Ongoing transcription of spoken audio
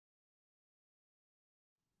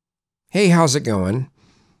Hey, how's it going?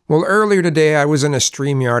 Well, earlier today I was in a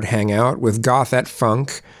StreamYard hangout with Goth at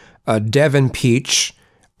Funk, Devin Peach,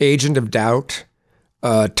 Agent of Doubt,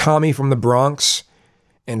 Tommy from the Bronx,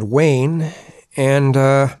 and Wayne, and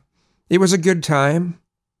it was a good time.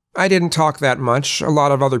 I didn't talk that much. A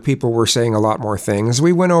lot of other people were saying a lot more things.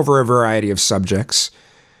 We went over a variety of subjects.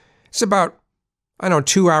 It's about,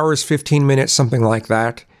 2 hours, 15 minutes, something like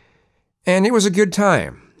that. And it was a good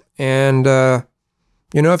time. And,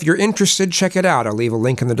 if you're interested, check it out. I'll leave a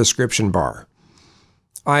link in the description bar.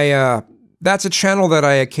 That's a channel that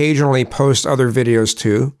I occasionally post other videos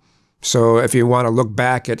to. So if you want to look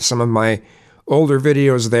back at some of my older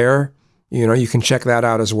videos there, you can check that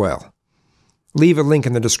out as well. Leave a link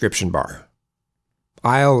in the description bar.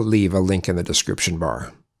 I'll leave a link in the description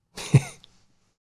bar.